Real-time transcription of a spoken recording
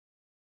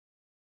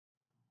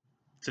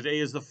Today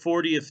is the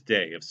 40th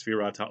day of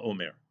Sfirat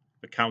HaOmer,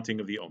 the counting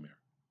of the Omer.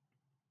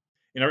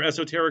 In our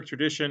esoteric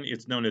tradition,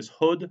 it's known as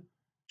Hod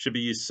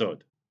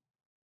Shebiyisod,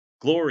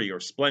 glory or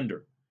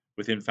splendor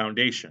within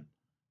foundation,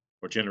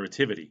 or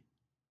generativity,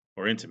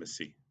 or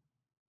intimacy.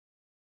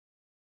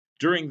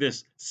 During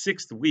this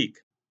 6th week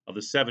of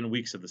the 7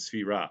 weeks of the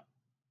Sfirah,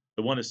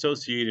 the one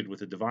associated with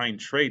the divine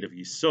trait of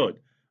Yisod,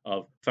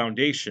 of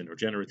foundation or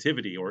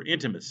generativity or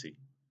intimacy,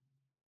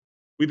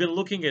 we've been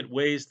looking at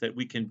ways that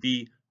we can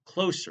be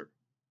closer,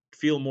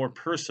 feel more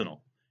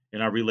personal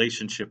in our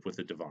relationship with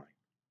the divine.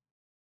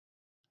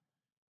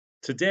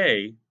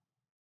 Today,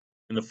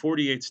 in the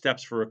 48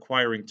 steps for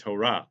acquiring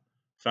Torah,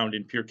 found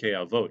in Pirkei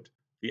Avot,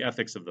 the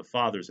ethics of the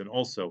fathers, and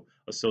also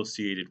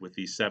associated with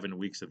these 7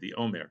 weeks of the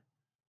Omer,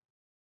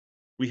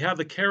 we have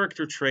the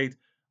character trait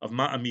of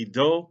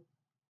Ma'amido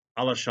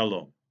ala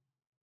Shalom.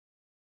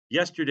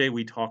 Yesterday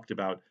we talked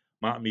about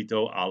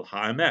Ma'amido al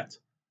Ha'emet,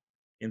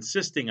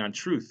 insisting on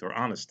truth or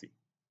honesty.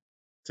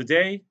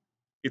 Today,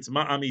 it's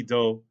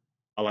Ma'amido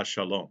ala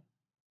Shalom,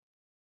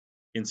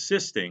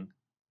 insisting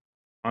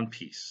on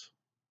peace.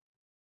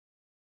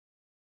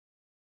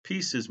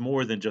 Peace is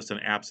more than just an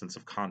absence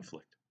of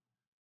conflict.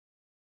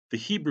 The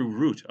Hebrew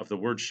root of the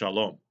word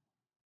shalom,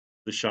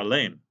 the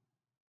shalem,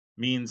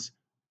 means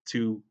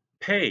to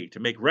pay, to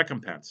make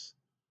recompense,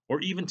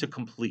 or even to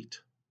complete.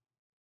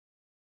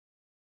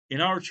 In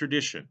our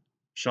tradition,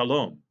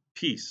 shalom,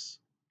 peace,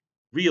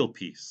 real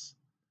peace,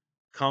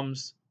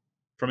 comes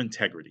from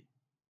integrity,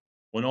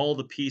 when all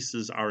the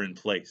pieces are in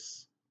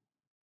place,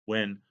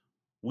 when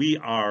we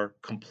are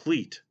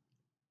complete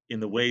in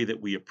the way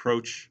that we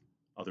approach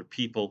other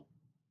people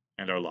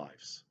and our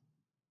lives.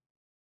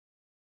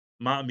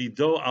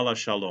 Ma'amido ala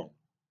shalom,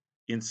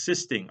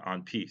 insisting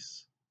on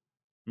peace,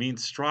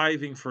 means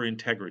striving for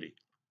integrity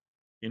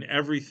in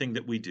everything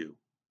that we do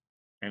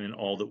and in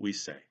all that we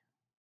say.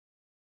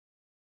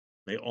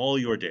 May all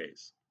your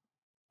days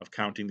of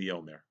counting the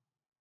Omer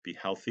be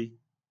healthy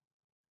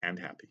and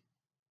happy.